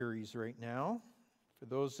series right now. For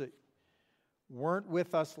those that weren't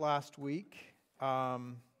with us last week,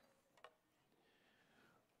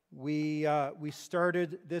 we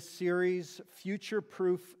started this series, Future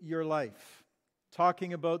Proof Your Life,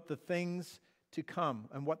 talking about the things to come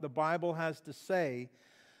and what the Bible has to say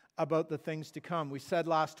about the things to come. We said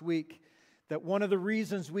last week that one of the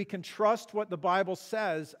reasons we can trust what the Bible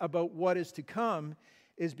says about what is to come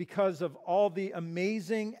is because of all the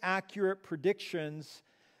amazing, accurate predictions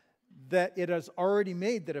that it has already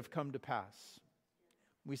made that have come to pass.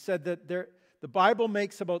 We said that the Bible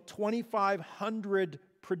makes about 2,500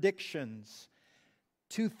 predictions.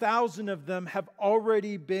 2,000 of them have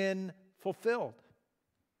already been fulfilled.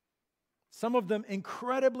 Some of them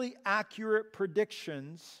incredibly accurate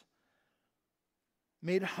predictions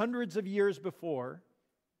made hundreds of years before.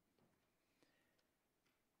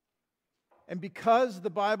 And because the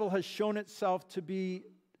Bible has shown itself to be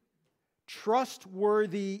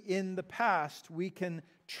trustworthy in the past, we can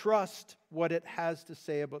trust what it has to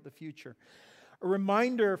say about the future. A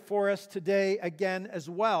reminder for us today again as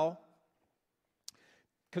well,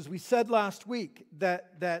 because we said last week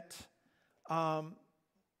that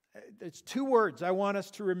it's two words I want us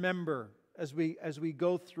to remember as we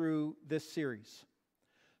go through this series.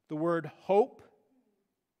 The word hope.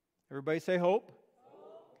 Everybody say hope.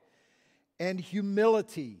 And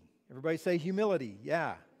humility. Everybody say humility.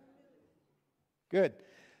 Yeah. Good.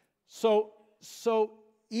 So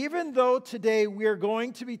even though today we are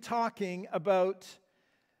going to be talking about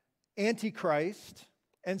Antichrist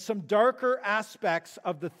and some darker aspects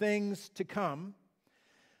of the things to come,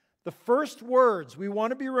 the first words, we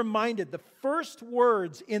want to be reminded, the first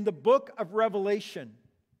words in the book of Revelation,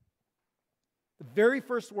 the very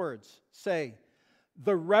first words say,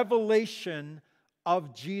 the revelation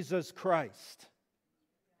of Jesus Christ.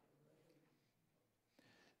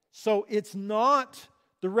 So it's not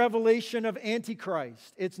the revelation of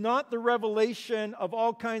Antichrist. It's not the revelation of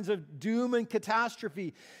all kinds of doom and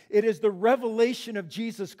catastrophe. It is the revelation of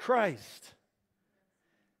Jesus Christ.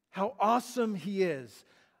 How awesome He is.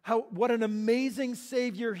 What an amazing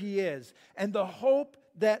Savior He is. And the hope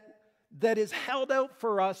that is held out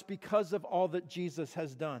for us because of all that Jesus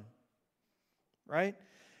has done. Right?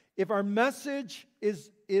 If our message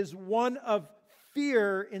is one of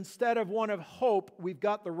fear instead of one of hope, we've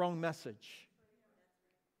got the wrong message.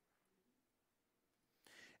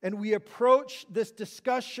 And we approach this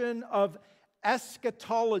discussion of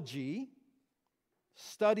eschatology,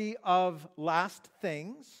 study of last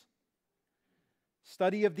things,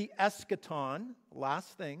 study of the eschaton,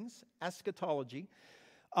 last things, eschatology.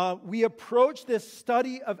 We approach this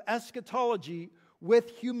study of eschatology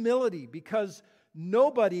with humility because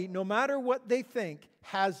nobody, no matter what they think,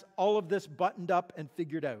 has all of this buttoned up and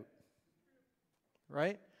figured out.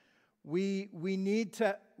 Right? We need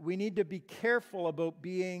to be careful about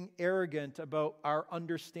being arrogant about our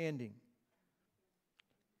understanding.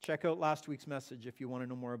 Check out last week's message if you want to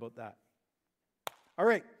know more about that. All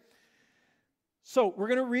right. So we're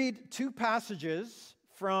going to read two passages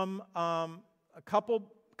from a couple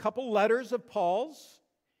letters of Paul's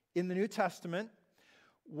in the New Testament.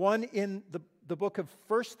 One in the book of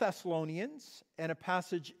 1 Thessalonians and a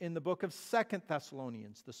passage in the book of 2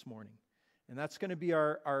 Thessalonians this morning. And that's going to be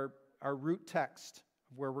our root text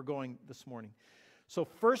of where we're going this morning. So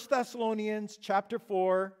 1 Thessalonians chapter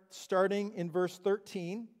 4, starting in verse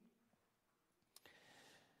 13.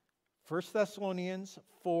 1 Thessalonians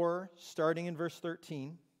 4, starting in verse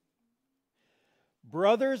 13.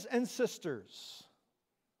 Brothers and sisters,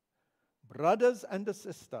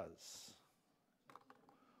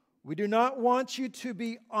 we do not want you to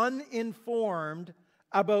be uninformed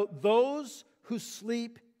about those who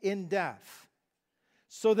sleep in death,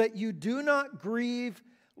 so that you do not grieve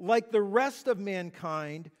like the rest of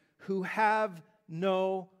mankind who have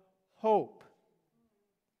no hope.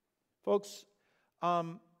 Folks,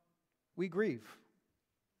 we grieve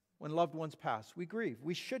when loved ones pass. We grieve.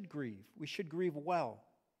 We should grieve. We should grieve well.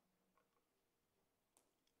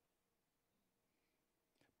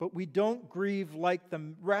 But we don't grieve like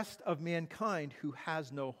the rest of mankind who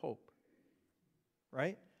has no hope.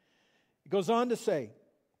 Right? It goes on to say,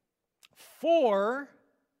 for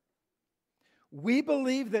we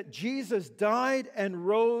believe that Jesus died and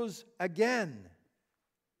rose again.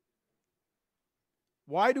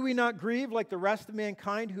 Why do we not grieve like the rest of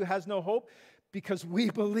mankind who has no hope? Because we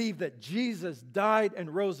believe that Jesus died and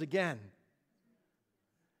rose again.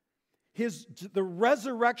 The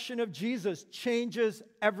resurrection of Jesus changes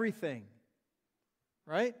everything.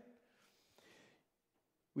 Right?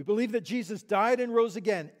 We believe that Jesus died and rose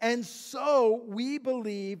again. And so we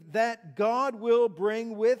believe that God will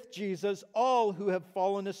bring with Jesus all who have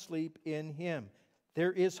fallen asleep in him.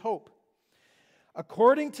 There is hope.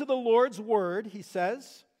 According to the Lord's word, he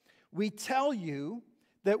says, we tell you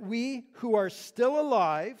that we who are still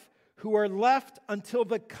alive, who are left until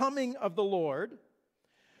the coming of the Lord,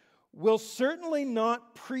 will certainly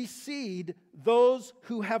not precede those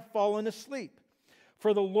who have fallen asleep.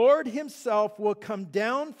 For the Lord himself will come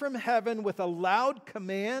down from heaven with a loud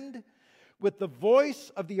command, with the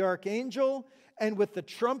voice of the archangel, and with the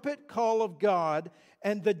trumpet call of God,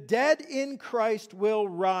 and the dead in Christ will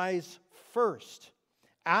rise first.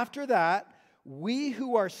 After that, we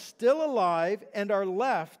who are still alive and are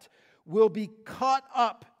left will be caught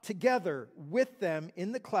up together with them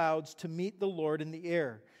in the clouds to meet the Lord in the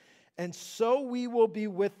air. And so we will be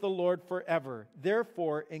with the Lord forever.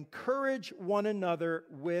 Therefore, encourage one another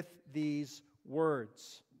with these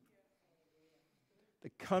words. The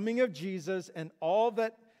coming of Jesus and all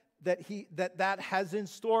that has in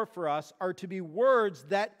store for us are to be words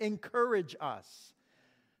that encourage us.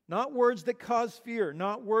 Not words that cause fear,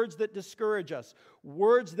 not words that discourage us.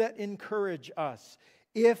 Words that encourage us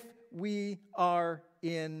if we are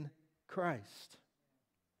in Christ.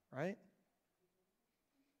 Right?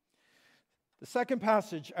 The second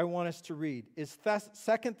passage I want us to read is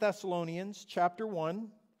 2 Thessalonians chapter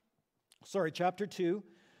 2,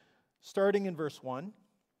 starting in verse 1.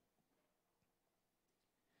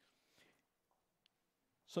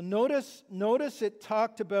 So notice it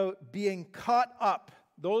talked about being caught up.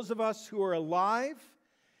 Those of us who are alive,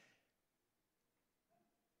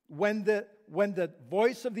 when the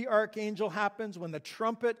voice of the archangel happens, when the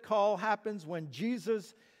trumpet call happens, when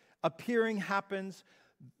Jesus' appearing happens,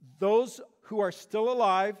 those who are still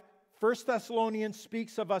alive, 1 Thessalonians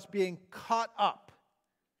speaks of us being caught up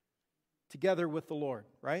together with the Lord,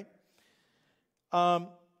 right?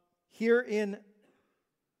 Here in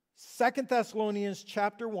 2 Thessalonians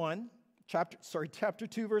chapter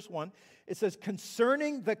 2, verse 1, it says,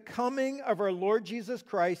 concerning the coming of our Lord Jesus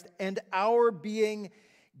Christ and our being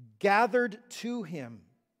gathered to him.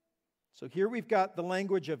 So here we've got the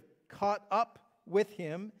language of caught up with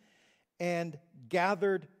him and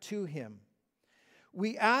gathered to him.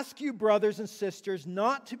 We ask you, brothers and sisters,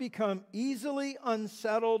 not to become easily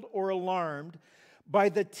unsettled or alarmed by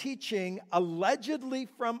the teaching allegedly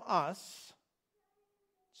from us.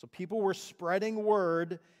 So people were spreading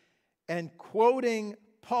word and quoting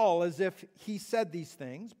Paul as if he said these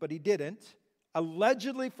things, but he didn't.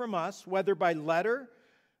 Allegedly from us, whether by letter,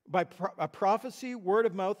 by a prophecy, word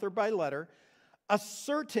of mouth, or by letter,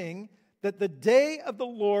 asserting that the day of the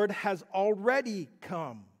Lord has already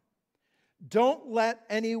come. Don't let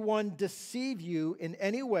anyone deceive you in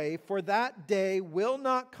any way, for that day will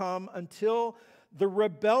not come until the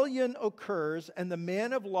rebellion occurs and the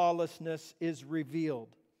man of lawlessness is revealed,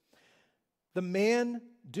 the man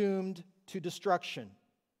doomed to destruction.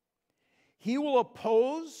 He will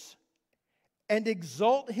oppose and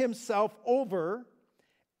exalt himself over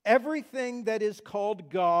everything that is called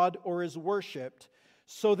God or is worshipped,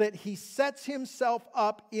 so that he sets himself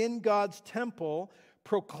up in God's temple,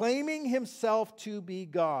 proclaiming himself to be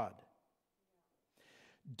God.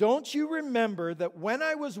 Don't you remember that when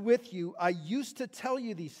I was with you, I used to tell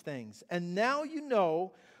you these things, and now you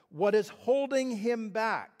know what is holding him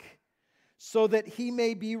back, so that he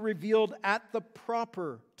may be revealed at the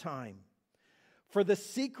proper time. For the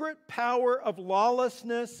secret power of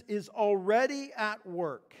lawlessness is already at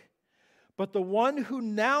work, but the one who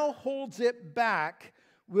now holds it back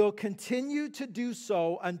will continue to do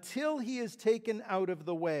so until he is taken out of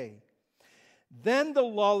the way. Then the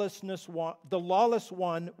lawless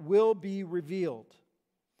one will be revealed,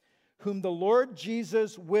 whom the Lord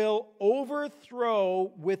Jesus will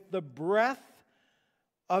overthrow with the breath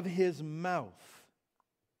of his mouth.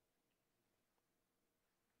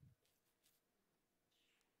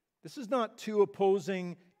 This is not two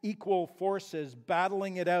opposing equal forces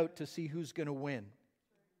battling it out to see who's going to win.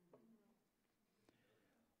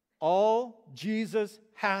 All Jesus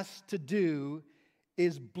has to do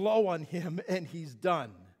is blow on him and he's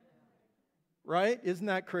done. Right? Isn't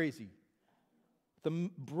that crazy?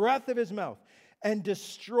 The breath of his mouth. And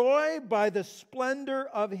destroy by the splendor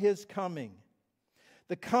of his coming.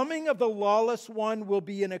 The coming of the lawless one will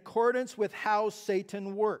be in accordance with how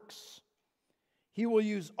Satan works. He will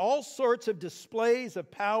use all sorts of displays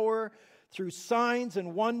of power through signs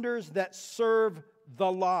and wonders that serve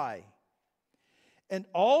the lie. And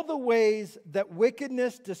all the ways that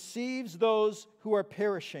wickedness deceives those who are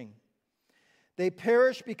perishing. They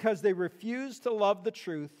perish because they refuse to love the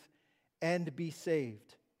truth and be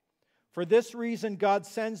saved. For this reason, God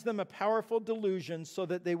sends them a powerful delusion so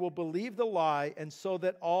that they will believe the lie, and so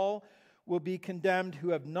that all will be condemned who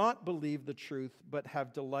have not believed the truth but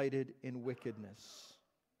have delighted in wickedness.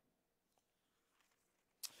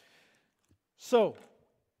 So,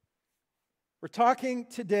 we're talking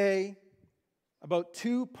today about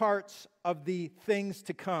two parts of the things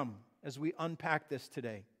to come as we unpack this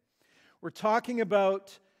today. We're talking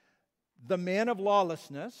about the man of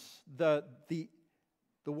lawlessness, the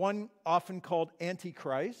one often called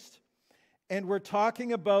Antichrist, and we're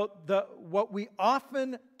talking about what we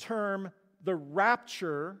often term the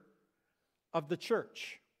rapture of the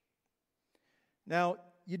church. Now,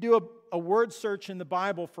 you do a word search in the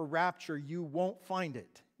Bible for rapture, you won't find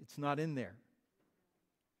it. It's not in there.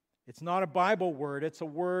 It's not a Bible word. It's a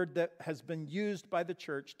word that has been used by the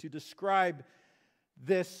church to describe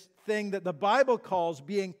this thing that the Bible calls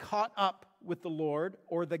being caught up with the Lord,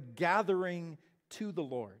 or the gathering to the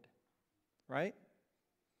Lord, right?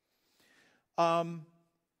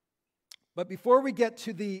 But before we get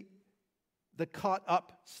to the caught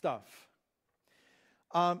up stuff,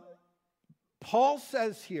 Paul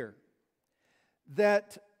says here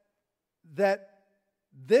that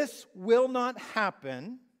this will not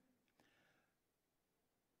happen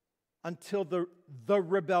until the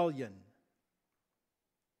rebellion.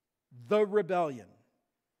 The rebellion.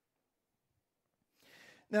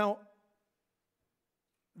 Now,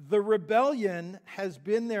 the rebellion has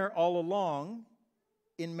been there all along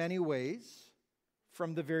in many ways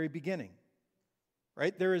from the very beginning.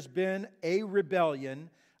 Right? There has been a rebellion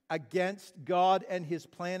against God and His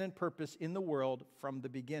plan and purpose in the world from the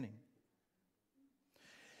beginning.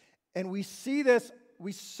 And we see this,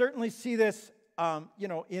 we certainly see this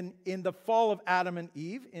in the fall of Adam and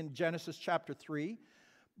Eve in Genesis chapter 3.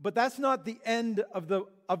 But that's not the end of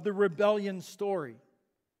the rebellion story.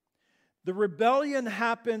 The rebellion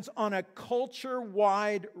happens on a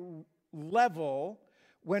culture-wide level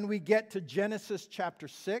when we get to Genesis chapter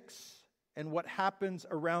 6 and what happens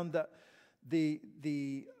around the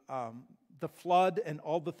flood and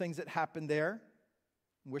all the things that happened there.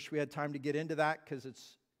 I wish we had time to get into that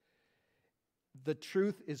because the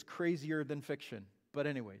truth is crazier than fiction. But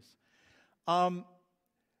anyways, so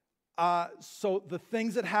the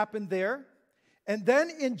things that happened there. And then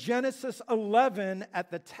in Genesis 11 at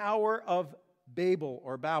the Tower of Babel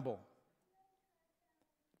or Babel.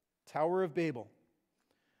 Tower of Babel.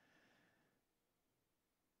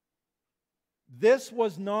 This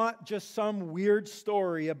was not just some weird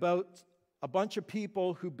story about a bunch of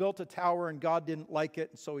people who built a tower and God didn't like it,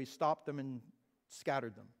 and so He stopped them and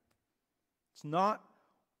scattered them. It's not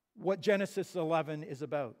what Genesis 11 is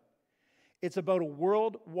about. It's about a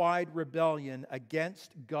worldwide rebellion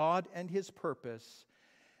against God and His purpose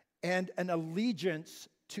and an allegiance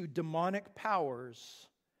to demonic powers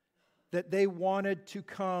that they wanted to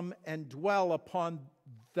come and dwell upon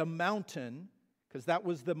the mountain, because that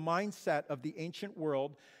was the mindset of the ancient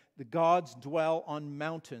world. The gods dwell on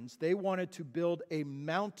mountains. They wanted to build a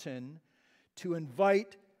mountain to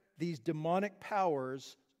invite these demonic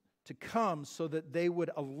powers to come so that they would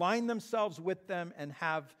align themselves with them and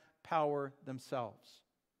have power themselves.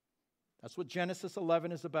 That's what Genesis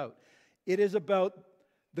 11 is about. It is about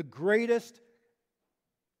the greatest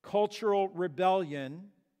cultural rebellion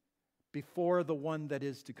before the one that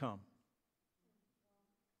is to come.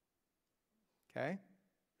 Okay?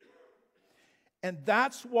 And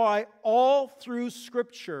that's why all through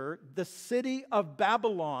Scripture, the city of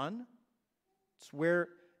Babylon, it's where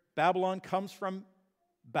Babylon comes from,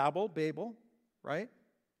 Babel, right?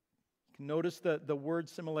 Notice the word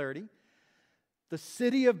similarity. The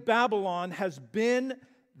city of Babylon has been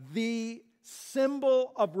the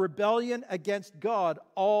symbol of rebellion against God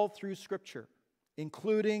all through Scripture,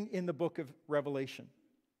 including in the book of Revelation.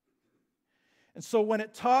 And so when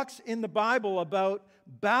it talks in the Bible about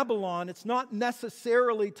Babylon, it's not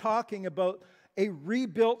necessarily talking about a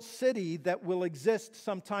rebuilt city that will exist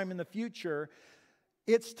sometime in the future.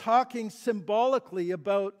 It's talking symbolically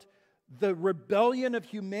about the rebellion of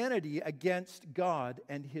humanity against God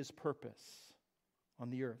and His purpose on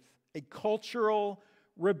the earth. A cultural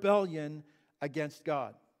rebellion against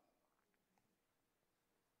God.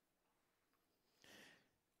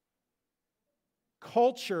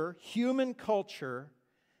 Culture, human culture,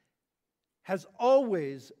 has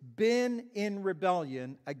always been in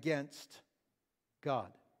rebellion against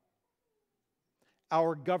God.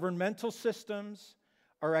 Our governmental systems,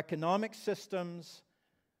 our economic systems,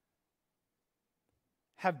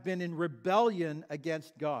 have been in rebellion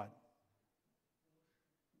against God.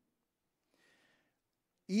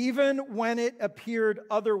 Even when it appeared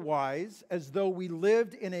otherwise, as though we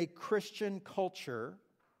lived in a Christian culture,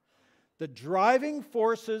 The driving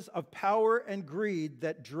forces of power and greed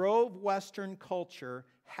that drove Western culture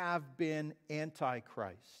have been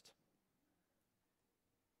Antichrist.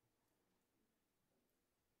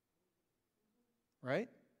 Right?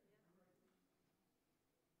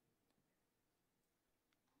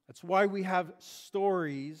 That's why we have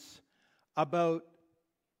stories about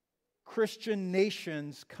Christian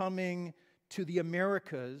nations coming to the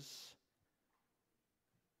Americas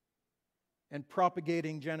and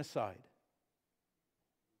propagating genocide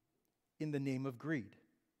in the name of greed.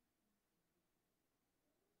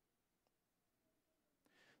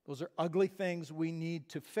 Those are ugly things we need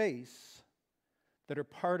to face that are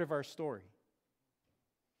part of our story.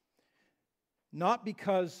 Not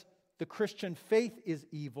because the Christian faith is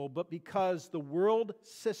evil, but because the world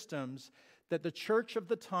systems that the church of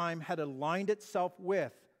the time had aligned itself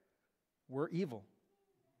with were evil.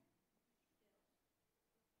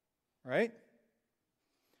 Right?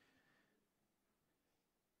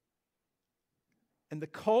 And the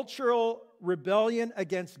cultural rebellion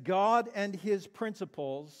against God and His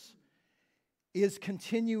principles is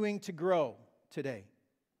continuing to grow today.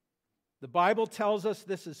 The Bible tells us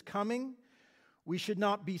this is coming. We should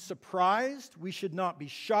not be surprised, we should not be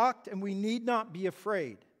shocked, and we need not be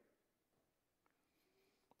afraid.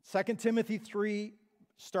 2 Timothy 3,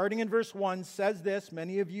 starting in verse 1, says this.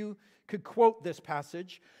 Many of you could quote this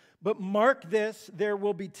passage. But mark this, there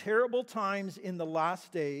will be terrible times in the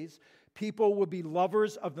last days. People will be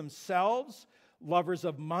lovers of themselves, lovers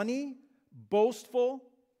of money, boastful,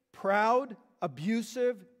 proud,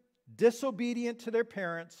 abusive, disobedient to their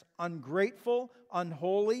parents, ungrateful,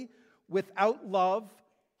 unholy, without love,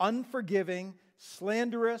 unforgiving,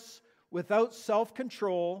 slanderous, without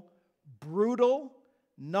self-control, brutal,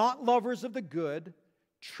 not lovers of the good,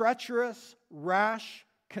 treacherous, rash,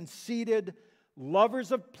 conceited,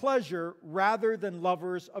 lovers of pleasure rather than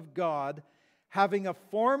lovers of God, having a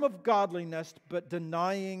form of godliness but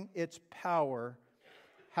denying its power,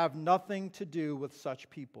 have nothing to do with such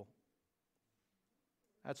people.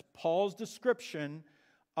 That's Paul's description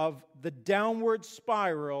of the downward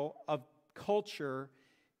spiral of culture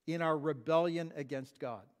in our rebellion against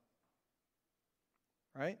God.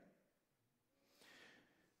 Right?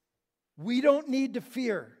 We don't need to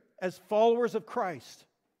fear as followers of Christ.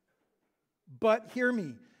 But hear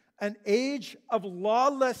me, an age of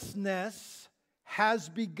lawlessness has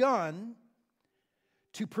begun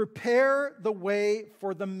to prepare the way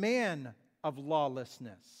for the man of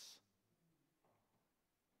lawlessness.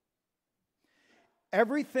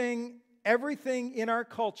 Everything in our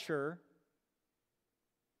culture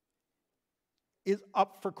is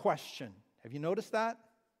up for question. Have you noticed that?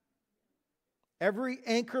 Every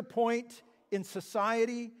anchor point in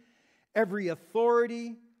society, every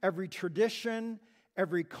authority, every tradition,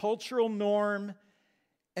 every cultural norm,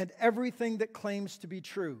 and everything that claims to be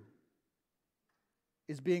true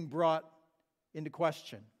is being brought into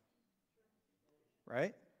question.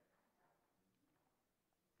 Right?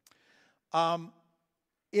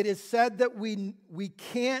 It is said that we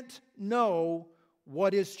can't know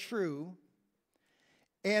what is true,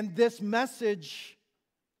 and this message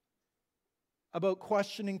about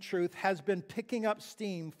questioning truth has been picking up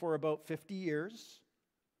steam for about 50 years.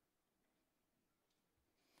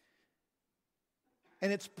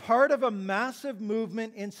 And it's part of a massive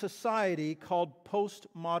movement in society called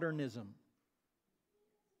postmodernism.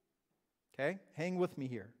 Okay? Hang with me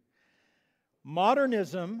here.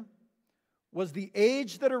 Modernism was the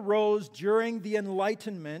age that arose during the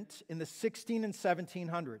Enlightenment in the 16 and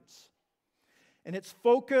 1700s. And its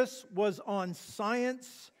focus was on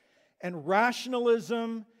science and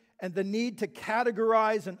rationalism and the need to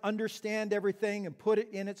categorize and understand everything and put it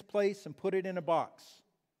in its place and put it in a box.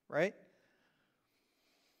 Right?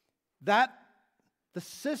 That the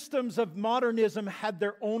systems of modernism had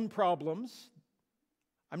their own problems.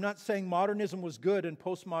 I'm not saying modernism was good and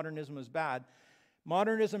postmodernism was bad.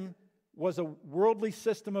 Modernism was a worldly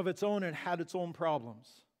system of its own and had its own problems.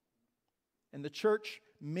 And the church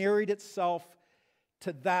married itself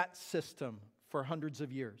to that system for hundreds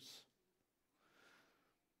of years.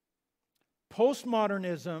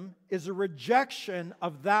 Postmodernism is a rejection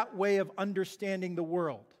of that way of understanding the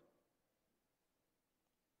world.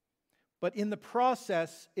 But in the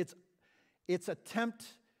process, its attempt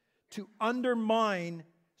to undermine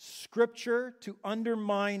Scripture, to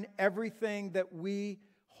undermine everything that we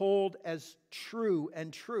hold as true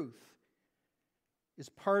and truth, is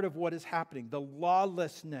part of what is happening. The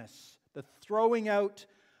lawlessness, the throwing out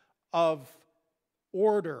of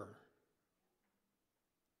order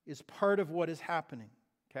is part of what is happening.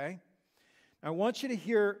 Okay? I want you to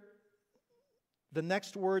hear the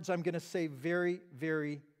next words I'm going to say very,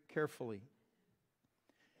 very carefully.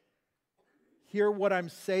 Hear what I'm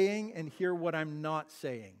saying and hear what I'm not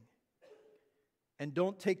saying. And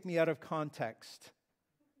don't take me out of context,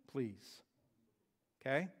 please.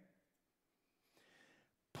 Okay?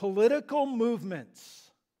 Political movements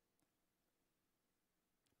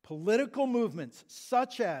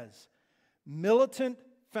such as militant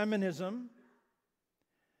feminism,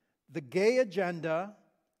 the gay agenda,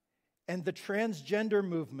 and the transgender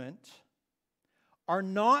movement are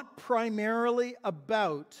not primarily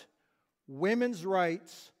about women's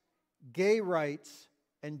rights, gay rights,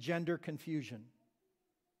 and gender confusion.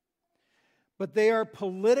 But they are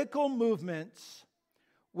political movements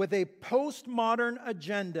with a postmodern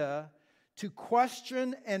agenda to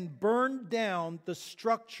question and burn down the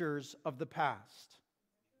structures of the past.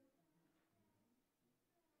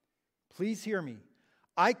 Please hear me.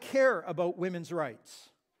 I care about women's rights.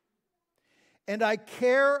 And I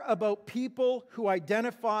care about people who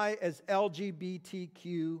identify as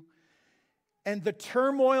LGBTQ and the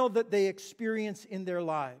turmoil that they experience in their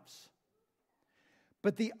lives.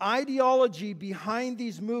 But the ideology behind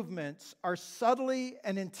these movements are subtly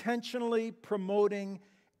and intentionally promoting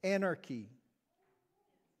anarchy.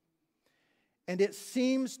 And it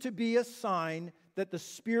seems to be a sign that the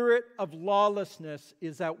spirit of lawlessness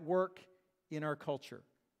is at work in our culture.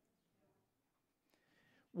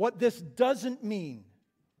 What this doesn't mean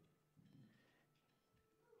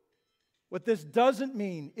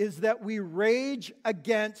is that we rage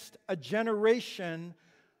against a generation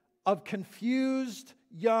of confused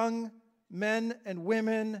young men and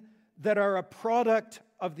women that are a product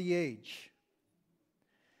of the age.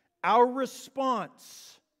 Our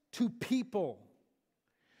response to people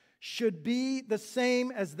should be the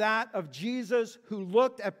same as that of Jesus, who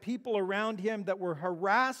looked at people around him that were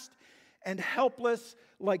harassed and helpless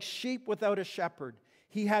like sheep without a shepherd.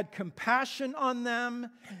 He had compassion on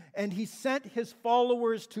them, and he sent his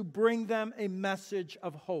followers to bring them a message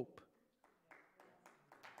of hope.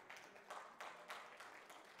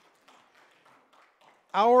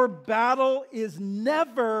 Our battle is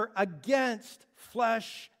never against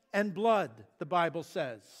flesh and blood, the Bible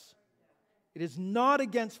says. It is not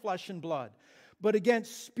against flesh and blood, but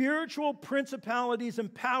against spiritual principalities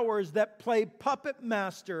and powers that play puppet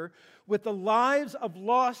master with the lives of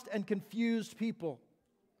lost and confused people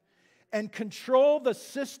and control the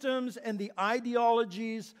systems and the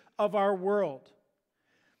ideologies of our world.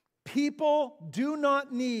 People do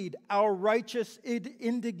not need our righteous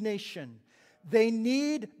indignation. They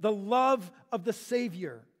need the love of the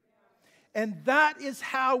Savior. And that is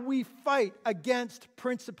how we fight against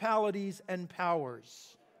principalities and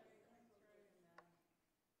powers.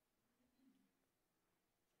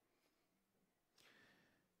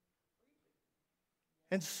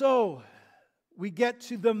 And so, we get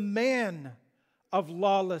to the man of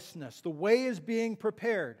lawlessness. The way is being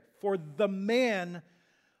prepared for the man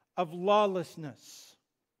of lawlessness.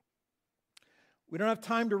 We don't have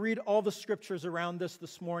time to read all the scriptures around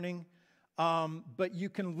this morning, but you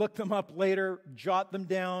can look them up later, jot them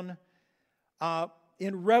down.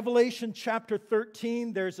 In Revelation chapter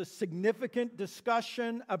 13, there's a significant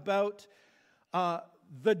discussion about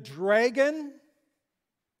the dragon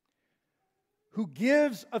who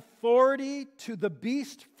gives authority to the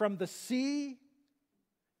beast from the sea,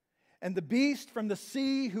 and the beast from the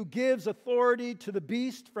sea who gives authority to the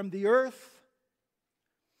beast from the earth,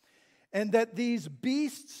 and that these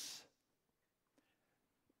beasts,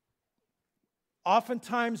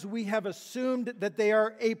 oftentimes we have assumed that they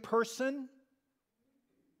are a person,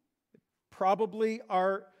 probably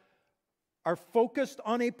are focused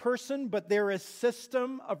on a person, but they're a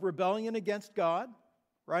system of rebellion against God,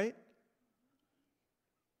 right?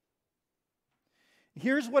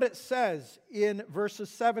 Here's what it says in verses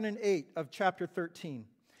 7 and 8 of chapter 13.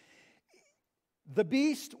 The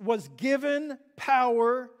beast was given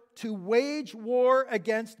power to wage war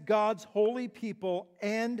against God's holy people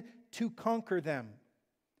and to conquer them.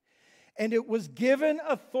 And it was given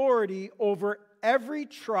authority over every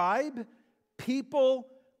tribe, people,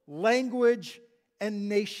 language, and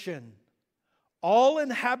nation. All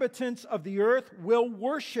inhabitants of the earth will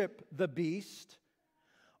worship the beast,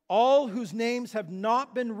 all whose names have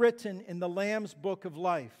not been written in the Lamb's book of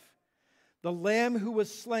life, the Lamb who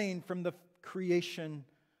was slain from the creation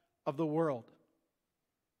of the world.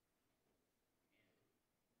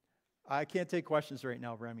 I can't take questions right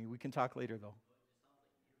now, Remy. We can talk later, though.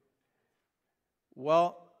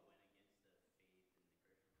 Well,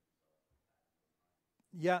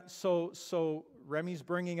 yeah, so Remy's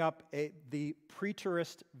bringing up the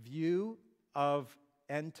preterist view of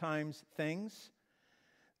end times things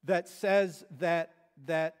that says that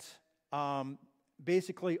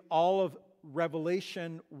basically all of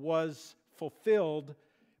Revelation was fulfilled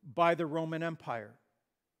by the Roman Empire.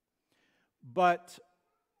 But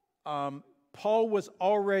Paul was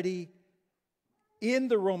already in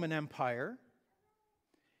the Roman Empire.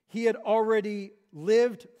 He had already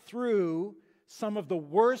lived through some of the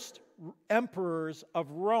worst emperors of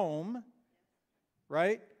Rome,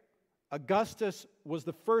 right? Augustus was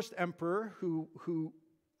the first emperor who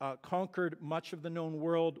conquered much of the known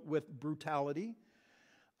world with brutality.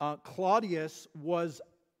 Claudius was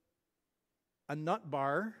a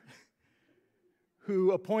nutbar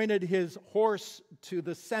who appointed his horse to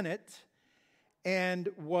the Senate and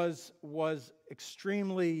was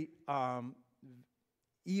extremely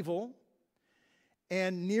evil.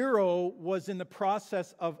 And Nero was in the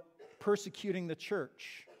process of persecuting the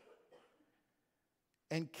church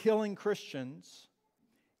and killing Christians,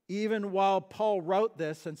 even while Paul wrote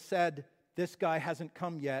this and said, this guy hasn't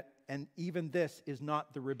come yet, and even this is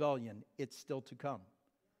not the rebellion. It's still to come,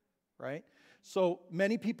 right? So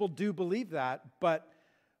many people do believe that, but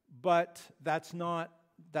that's not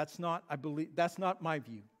I believe that's not my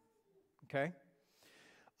view. Okay?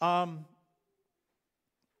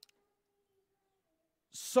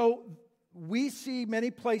 So we see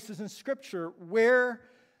many places in Scripture where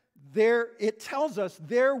it tells us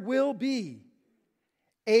there will be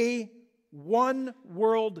a one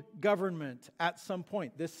world government at some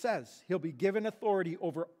point. This says he'll be given authority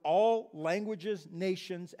over all languages,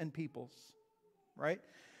 nations, and peoples. Right?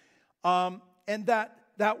 And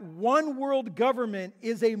that one world government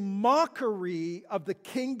is a mockery of the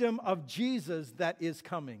kingdom of Jesus that is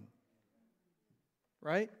coming.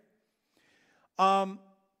 Right?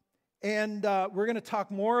 And we're going to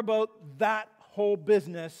talk more about that whole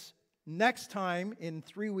business next time in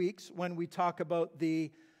 3 weeks when we talk about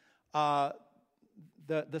the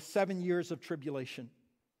 7 years of tribulation.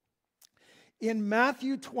 In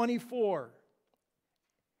Matthew 24,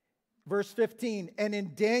 verse 15, and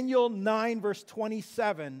in Daniel 9, verse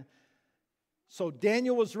 27, so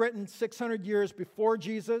Daniel was written 600 years before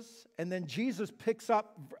Jesus, and then Jesus picks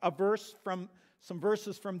up some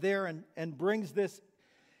verses from there and brings this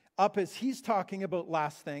up as he's talking about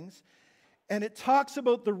last things. And it talks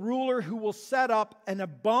about the ruler who will set up an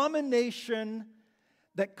abomination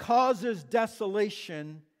that causes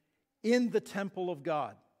desolation in the temple of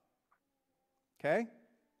God. Okay?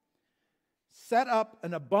 Set up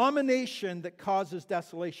an abomination that causes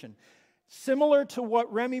desolation. Similar to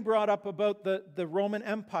what Remy brought up about the Roman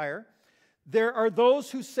Empire, there are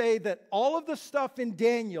those who say that all of the stuff in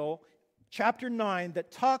Daniel chapter 9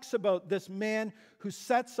 that talks about this man who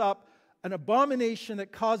sets up an abomination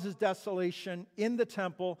that causes desolation in the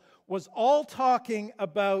temple was all talking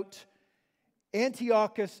about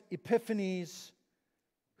Antiochus Epiphanes,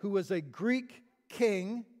 who was a Greek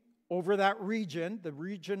king over that region, the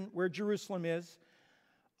region where Jerusalem is.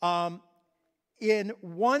 In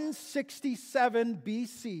 167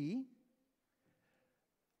 BC,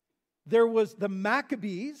 there was the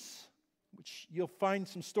Maccabees, which you'll find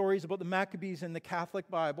some stories about the Maccabees in the Catholic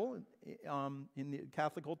Bible, in the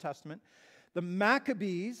Catholic Old Testament. The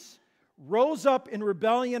Maccabees rose up in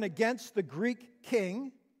rebellion against the Greek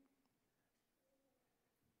king.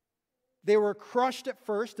 They were crushed at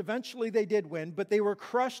first. Eventually they did win, but they were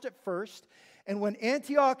crushed at first. And when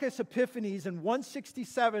Antiochus Epiphanes in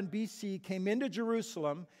 167 BC came into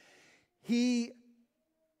Jerusalem, he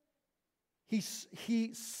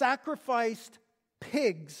sacrificed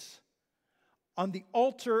pigs on the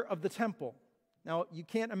altar of the temple. Now, you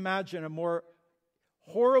can't imagine a more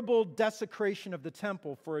horrible desecration of the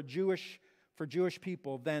temple for Jewish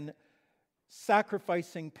people than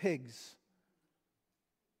sacrificing pigs.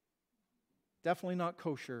 Definitely not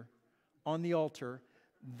kosher, on the altar.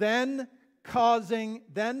 Then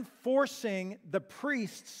forcing the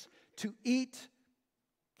priests to eat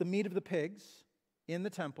the meat of the pigs in the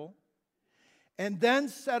temple, and then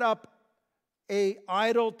set up an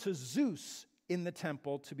idol to Zeus in the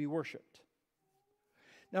temple to be worshipped.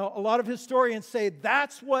 Now, a lot of historians say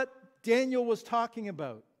that's what Daniel was talking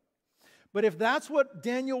about. But if that's what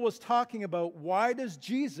Daniel was talking about, why does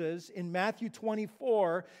Jesus in Matthew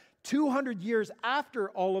 24, 200 years after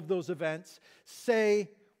all of those events, say,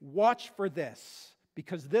 watch for this,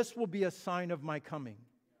 because this will be a sign of my coming?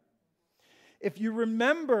 If you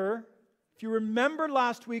remember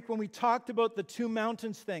last week when we talked about the two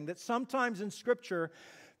mountains thing, that sometimes in Scripture,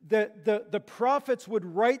 the prophets would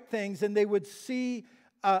write things and they would see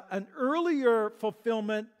an earlier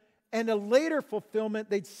fulfillment and a later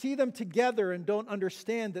fulfillment. They'd see them together and don't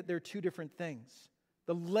understand that they're two different things.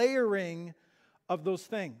 The layering of those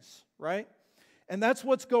things, right? And that's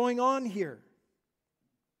what's going on here.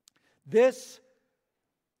 This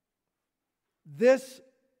this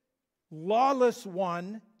lawless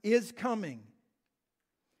one is coming.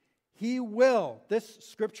 He will, this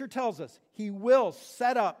scripture tells us, he will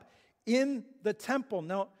set up in the temple.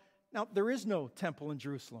 Now there is no temple in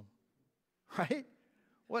Jerusalem, right?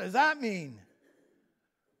 What does that mean?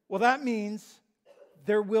 Well, that means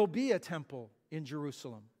there will be a temple in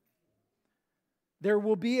Jerusalem. There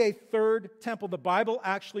will be a third temple. The Bible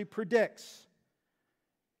actually predicts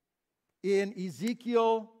in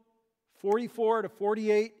Ezekiel 44 to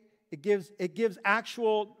 48, it gives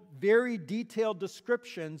actual very detailed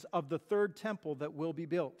descriptions of the third temple that will be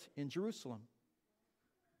built in Jerusalem.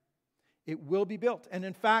 It will be built. And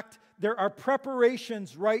in fact, there are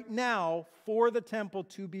preparations right now for the temple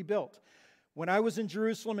to be built. When I was in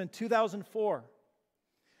Jerusalem in 2004,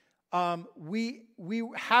 we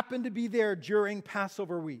happened to be there during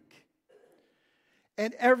Passover week.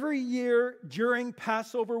 And every year during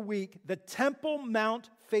Passover week, the Temple Mount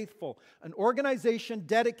Faithful, an organization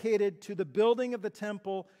dedicated to the building of the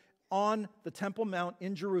temple on the Temple Mount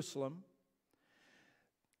in Jerusalem,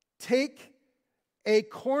 take a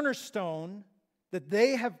cornerstone that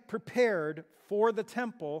they have prepared for the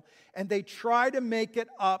temple, and they try to make it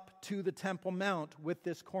up to the Temple Mount with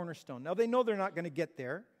this cornerstone. Now, they know they're not going to get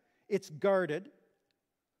there. It's guarded.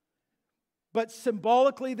 But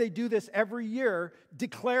symbolically, they do this every year,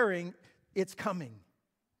 declaring it's coming.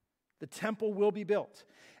 The temple will be built.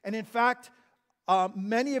 And in fact,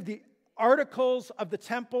 many of the articles of the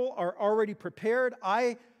temple are already prepared.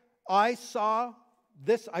 I saw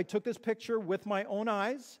this, I took this picture with my own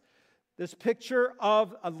eyes. This picture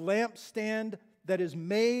of a lampstand that is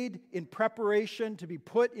made in preparation to be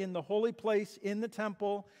put in the holy place in the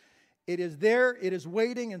temple. It is there, it is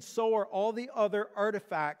waiting, and so are all the other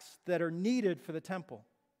artifacts that are needed for the temple.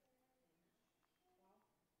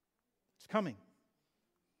 It's coming.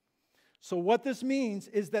 So what this means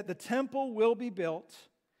is that the temple will be built,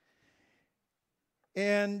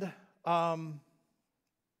 and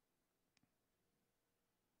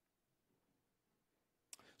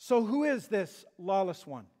so who is this lawless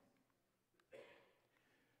one?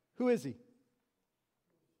 Who is he?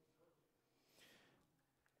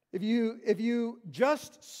 If you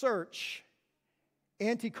just search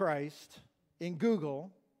Antichrist in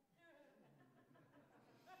Google,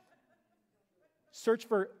 search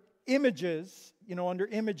for images, under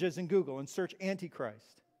images in Google, and search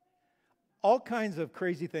Antichrist, all kinds of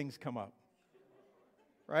crazy things come up,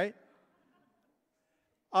 right?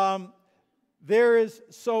 There is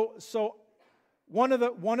so one of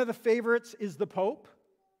the favorites is the Pope.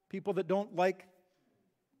 People that don't like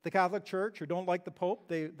the Catholic Church or don't like the Pope,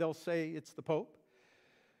 they'll say it's the Pope.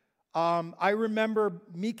 I remember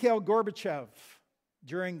Mikhail Gorbachev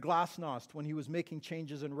during Glasnost when he was making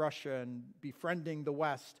changes in Russia and befriending the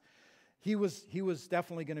West. He was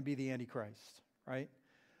definitely going to be the Antichrist, right?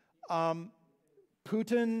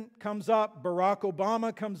 Putin comes up, Barack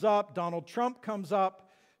Obama comes up, Donald Trump comes up.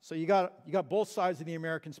 So you got both sides of the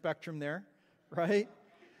American spectrum there, right?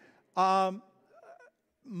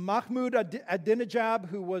 Mahmoud Ahmadinejad,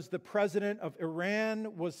 who was the president of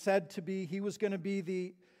Iran, was said to be, he was going to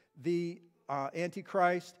be the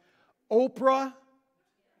Antichrist. Oprah,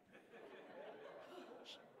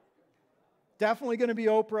 definitely going to be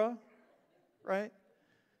Oprah, right?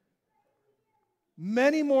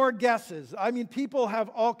 Many more guesses. I mean, people have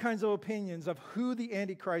all kinds of opinions of who the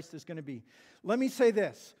Antichrist is going to be. Let me say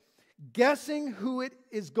this. Guessing who it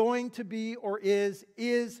is going to be or is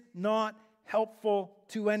not helpful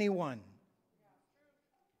to anyone.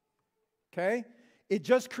 Okay? It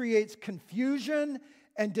just creates confusion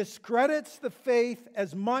and discredits the faith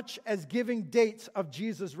as much as giving dates of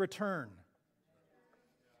Jesus' return.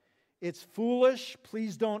 It's foolish.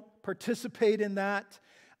 Please don't participate in that.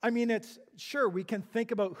 I mean, sure, we can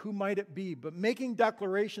think about who might it be, but making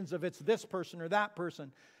declarations of it's this person or that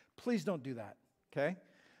person, please don't do that, okay?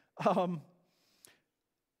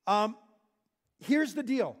 Here's the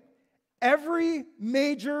deal. Every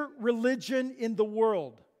major religion in the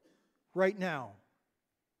world right now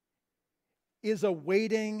is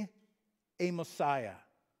awaiting a Messiah.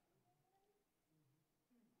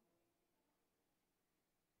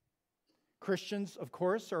 Christians, of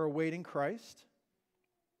course, are awaiting Christ.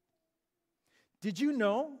 Did you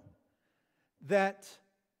know that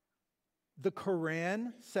the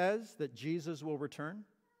Quran says that Jesus will return?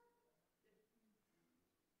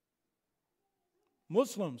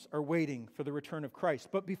 Muslims are waiting for the return of Christ.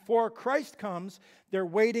 But before Christ comes, they're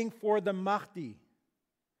waiting for the Mahdi,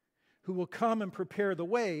 who will come and prepare the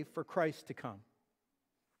way for Christ to come.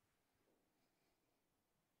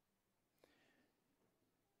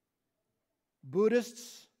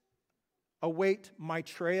 Buddhists await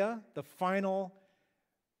Maitreya, the final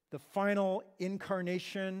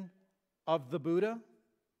incarnation of the Buddha.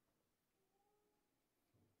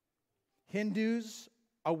 Hindus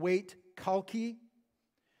await Kalki,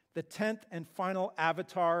 the 10th and final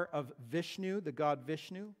avatar of Vishnu, the god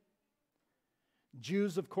Vishnu.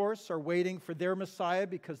 Jews, of course, are waiting for their Messiah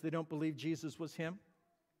because they don't believe Jesus was him.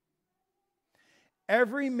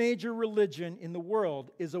 Every major religion in the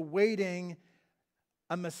world is awaiting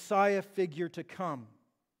a Messiah figure to come.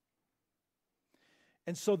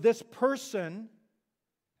 And so this person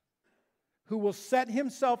who will set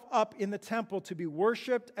himself up in the temple to be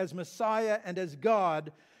worshipped as Messiah and as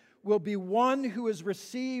God will be one who is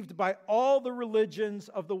received by all the religions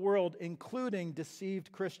of the world, including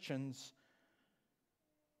deceived Christians,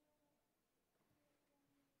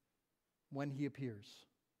 when he appears.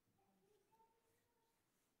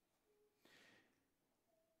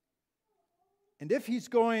 And if he's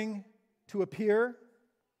going to appear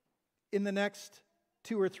in the next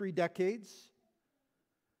 2 or 3 decades,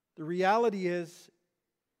 the reality is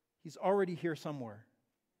he's already here somewhere.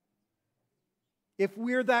 If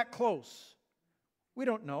we're that close, we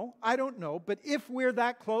don't know, I don't know, but if we're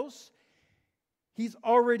that close, he's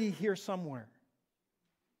already here somewhere.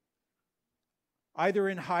 Either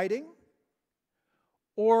in hiding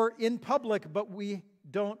or in public, but we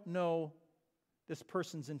don't know this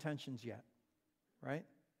person's intentions yet, right?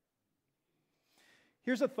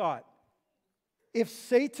 Here's a thought. If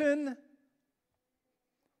Satan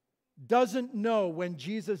doesn't know when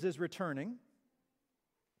Jesus is returning,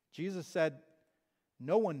 Jesus said,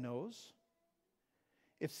 no one knows.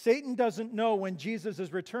 If Satan doesn't know when Jesus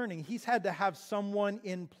is returning, he's had to have someone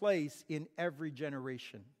in place in every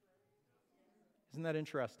generation. Isn't that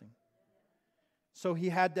interesting? So he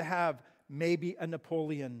had to have maybe a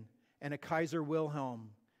Napoleon and a Kaiser Wilhelm,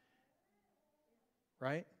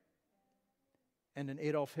 right? And an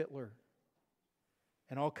Adolf Hitler.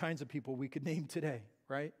 And all kinds of people we could name today,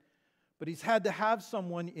 right? But he's had to have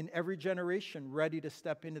someone in every generation ready to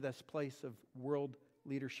step into this place of world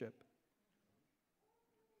leadership.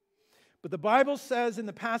 But the Bible says in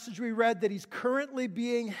the passage we read that he's currently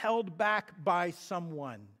being held back by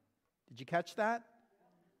someone. Did you catch that?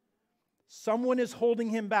 Someone is holding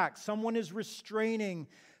him back. Someone is restraining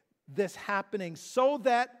this happening so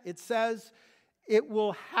that, it says, it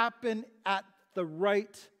will happen at the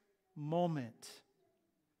right moment.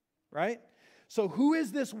 Right? So who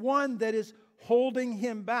is this one that is holding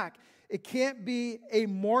him back? It can't be a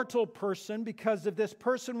mortal person, because if this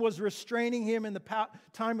person was restraining him in the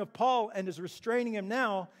time of Paul and is restraining him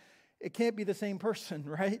now, it can't be the same person,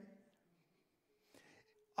 right?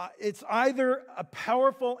 It's either a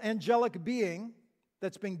powerful angelic being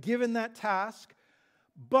that's been given that task,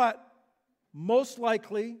 but most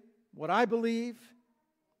likely, what I believe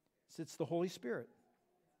is it's the Holy Spirit,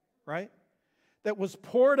 right? That was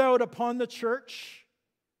poured out upon the church,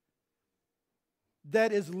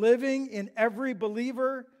 that is living in every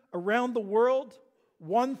believer around the world.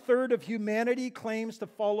 1/3 of humanity claims to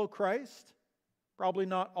follow Christ. Probably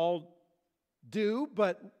not all do,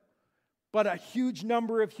 but a huge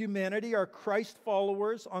number of humanity are Christ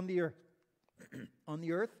followers on the earth. On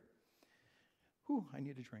the earth. Whew, I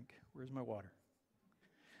need a drink. Where's my water?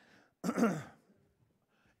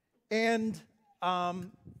 And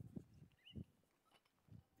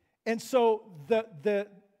so the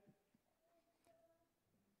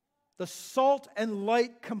salt and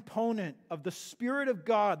light component of the Spirit of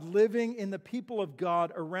God living in the people of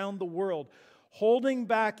God around the world, holding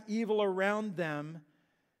back evil around them,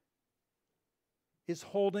 is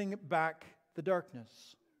holding back the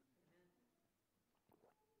darkness.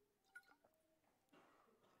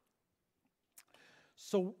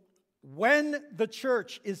 So when the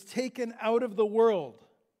church is taken out of the world,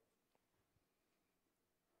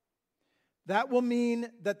 that will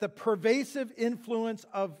mean that the pervasive influence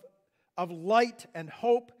of light and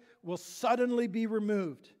hope will suddenly be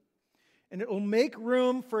removed. And it will make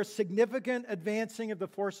room for a significant advancing of the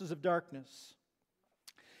forces of darkness.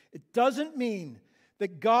 It doesn't mean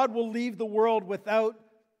that God will leave the world without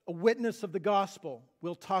a witness of the gospel.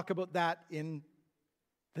 We'll talk about that in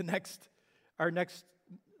our next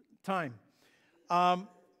time.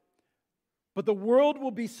 But the world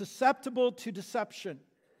will be susceptible to deception.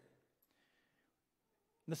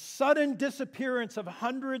 The sudden disappearance of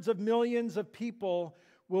hundreds of millions of people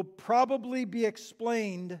will probably be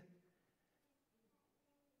explained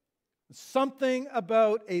something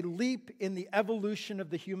about a leap in the evolution of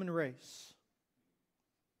the human race.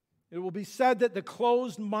 It will be said that the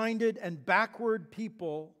closed-minded and backward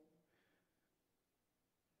people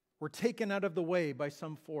were taken out of the way by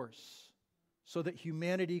some force. so that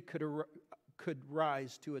humanity could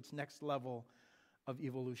rise to its next level of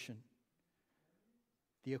evolution.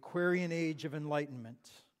 The Aquarian age of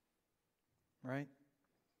enlightenment, right?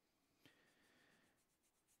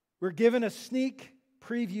 We're given a sneak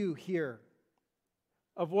preview here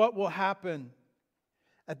of what will happen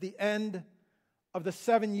at the end of the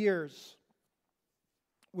 7 years,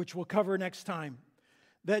 which we'll cover next time.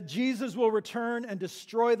 That Jesus will return and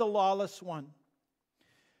destroy the lawless one.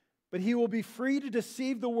 But he will be free to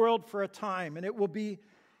deceive the world for a time, and it will be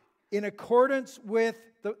in accordance with,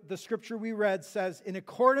 the scripture we read says, in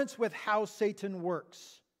accordance with how Satan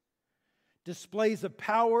works. Displays of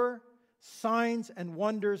power, signs, and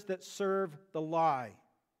wonders that serve the lie.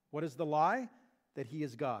 What is the lie? That he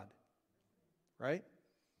is God. Right?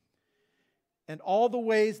 And all the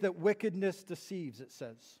ways that wickedness deceives, it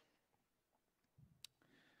says.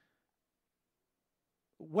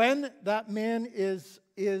 When that man is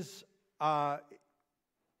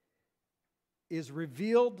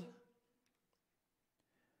revealed,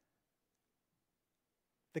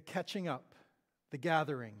 the catching up, the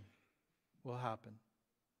gathering will happen.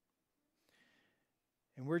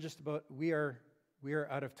 And we are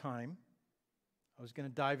out of time. I was going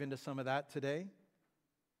to dive into some of that today,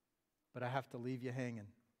 but I have to leave you hanging.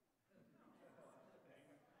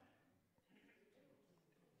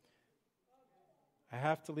 I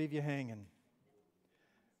have to leave you hanging.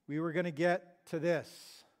 We were going to get to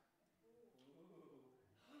this.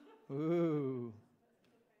 Ooh.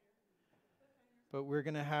 But we're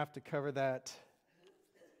going to have to cover that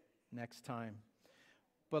next time.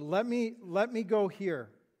 But let me go here.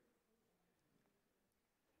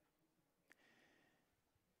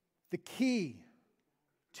 The key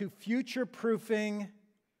to future-proofing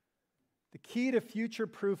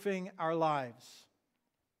our lives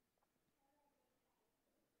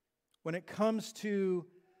when it comes to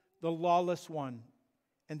the lawless one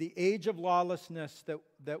and the age of lawlessness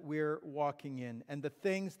that we're walking in and the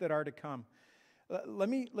things that are to come. Let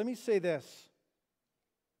me say this.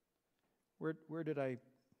 Where did I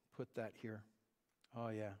put that here? Oh,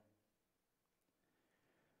 yeah.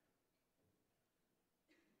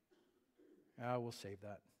 We'll save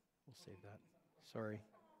that. Sorry.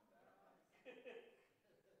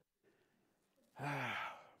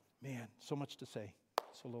 Man, so much to say.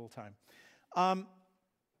 So little time.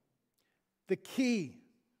 The key.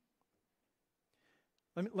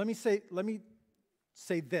 Let me say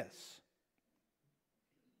this.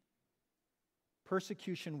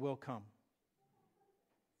 Persecution will come.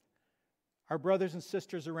 Our brothers and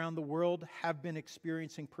sisters around the world have been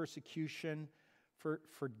experiencing persecution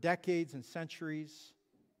for decades and centuries.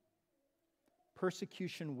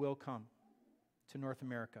 Persecution will come to North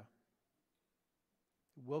America.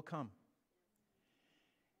 It will come.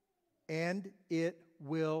 And it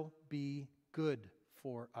will be good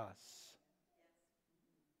for us.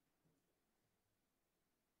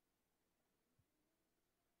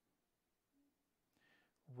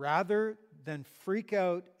 Rather than freak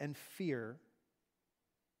out and fear,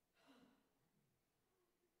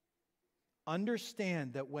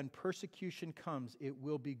 understand that when persecution comes, it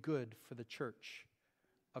will be good for the church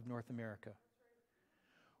of North America.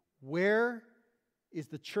 Where is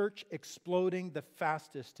the church exploding the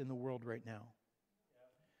fastest in the world right now?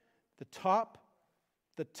 The top,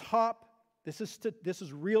 this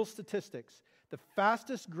is real statistics. The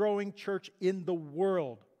fastest growing church in the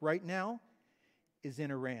world right now is in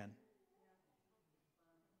Iran.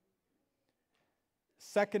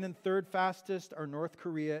 Second and third fastest are North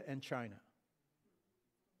Korea and China.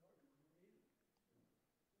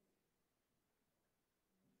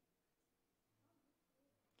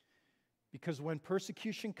 Because when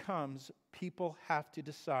persecution comes, people have to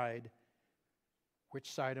decide,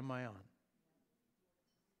 which side am I on?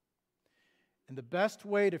 And the best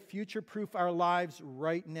way to future-proof our lives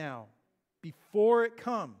right now, before it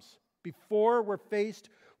comes, before we're faced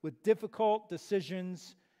with difficult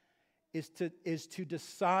decisions, is to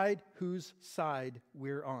decide whose side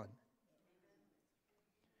we're on.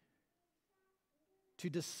 To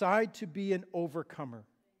decide to be an overcomer.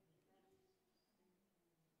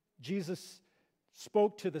 Jesus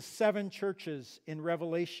spoke to the 7 churches in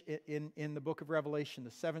Revelation, in the book of Revelation,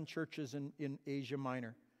 the 7 churches in Asia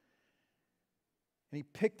Minor. And he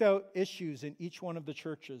picked out issues in each one of the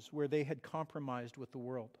churches where they had compromised with the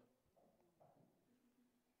world.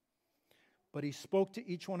 But he spoke to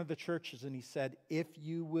each one of the churches and he said, if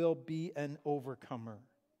you will be an overcomer,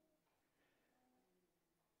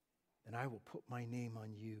 then I will put my name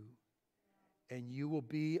on you. And you will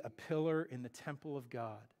be a pillar in the temple of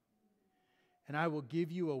God. And I will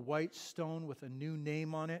give you a white stone with a new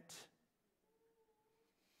name on it.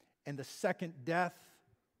 and the second death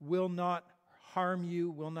will not harm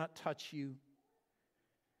you, will not touch you.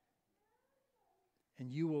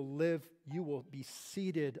 And you will live, you will be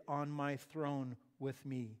seated on my throne with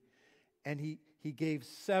me. And he gave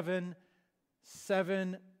seven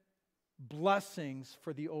blessings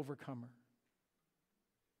for the overcomer.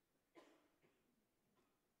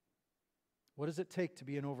 What does it take to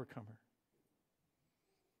be an overcomer?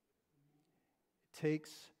 It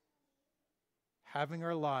takes having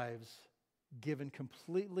our lives given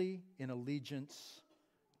completely in allegiance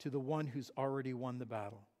to the one who's already won the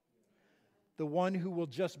battle. The one who will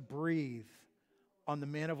just breathe on the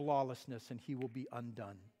man of lawlessness and he will be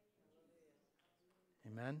undone.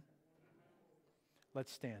 Amen?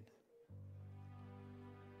 Let's stand.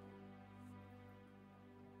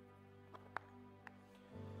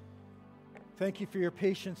 Thank you for your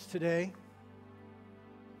patience today.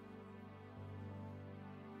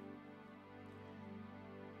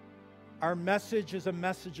 Our message is a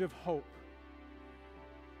message of hope.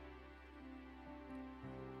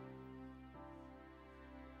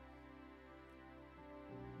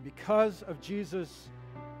 Because of Jesus'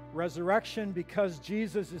 resurrection, because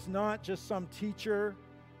Jesus is not just some teacher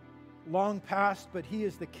long past, but He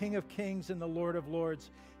is the King of Kings and the Lord of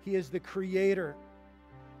Lords. He is the creator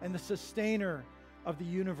and the sustainer of the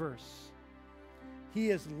universe. He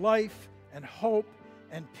is life and hope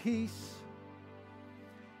and peace.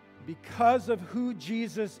 Because of who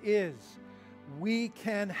Jesus is, we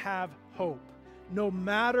can have hope. No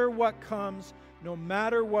matter what comes, no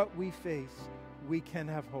matter what we face, we can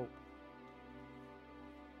have hope.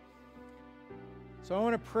 So I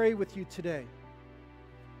want to pray with you today.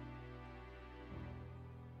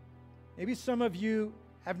 Maybe some of you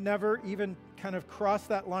have never even kind of crossed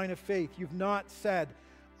that line of faith. You've not said,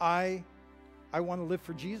 I want to live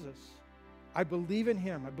for Jesus. I believe in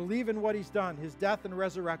Him. I believe in what He's done, His death and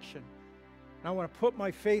resurrection. And I want to put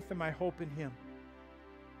my faith and my hope in Him.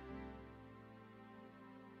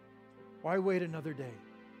 Why wait another day?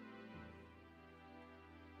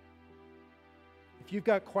 If you've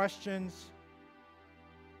got questions,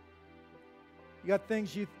 you got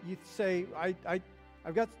things you say,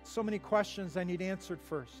 I've got so many questions I need answered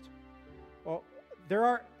first. Well, there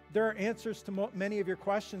are answers to many of your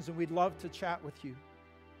questions, and we'd love to chat with you.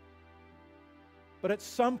 But at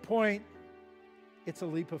some point, it's a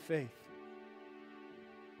leap of faith.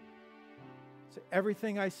 So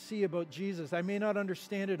everything I see about Jesus, I may not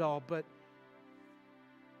understand it all, but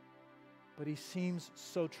He seems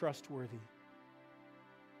so trustworthy.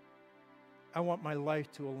 I want my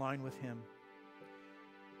life to align with Him.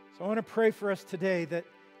 So I want to pray for us today that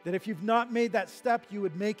if you've not made that step, you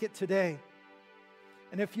would make it today.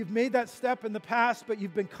 And if you've made that step in the past, but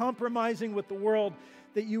you've been compromising with the world,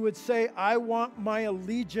 that you would say, I want my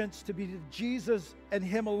allegiance to be to Jesus and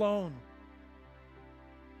Him alone.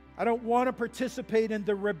 I don't want to participate in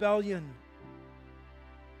the rebellion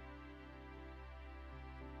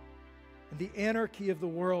and the anarchy of the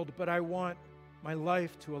world, but I want my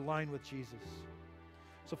life to align with Jesus.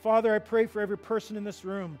 So, Father, I pray for every person in this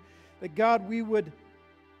room that, God, we would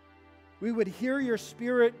hear your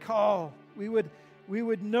Spirit call. We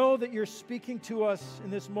would know that you're speaking to us in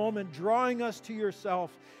this moment, drawing us to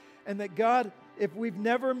yourself. And that, God, if we've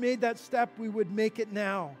never made that step, we would make it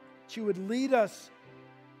now. That you would lead us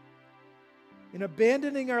in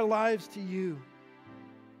abandoning our lives to you.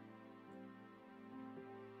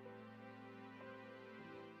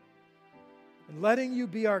 And letting you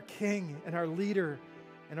be our King and our leader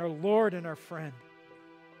and our Lord and our friend.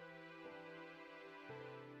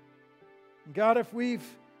 And God, if we've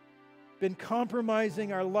been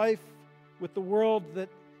compromising our life with the world, that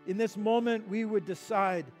in this moment we would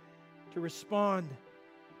decide to respond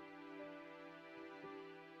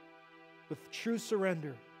with true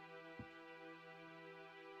surrender.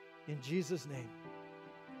 In Jesus' name,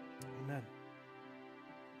 amen.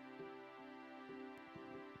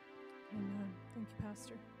 Amen. Thank you,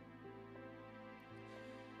 Pastor.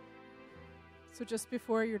 So just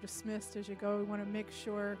before you're dismissed, as you go, we want to make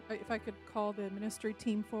sure, if I could call the ministry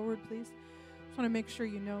team forward, please. Just want to make sure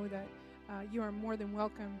you know that you are more than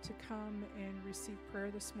welcome to come and receive prayer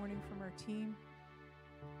this morning from our team.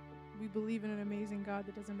 We believe in an amazing God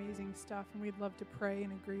that does amazing stuff, and we'd love to pray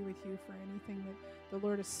and agree with you for anything that the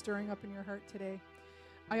Lord is stirring up in your heart today.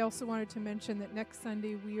 I also wanted to mention that next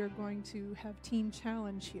Sunday we are going to have Teen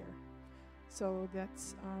Challenge here. So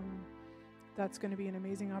that's going to be an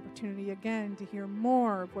amazing opportunity, again, to hear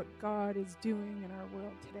more of what God is doing in our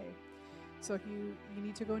world today. So if you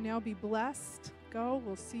need to go now, be blessed. Go.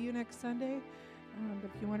 We'll see you next Sunday.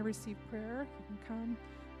 But if you want to receive prayer, you can come.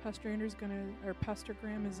 Pastor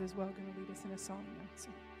Graham is as well going to lead us in a song now. So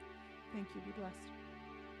Thank you. Be blessed.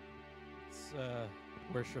 It's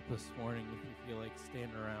worship this morning. If you feel like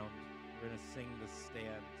standing around, we're going to sing the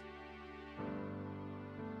stand.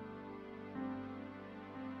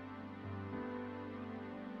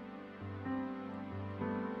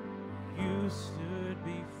 You stood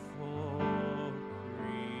before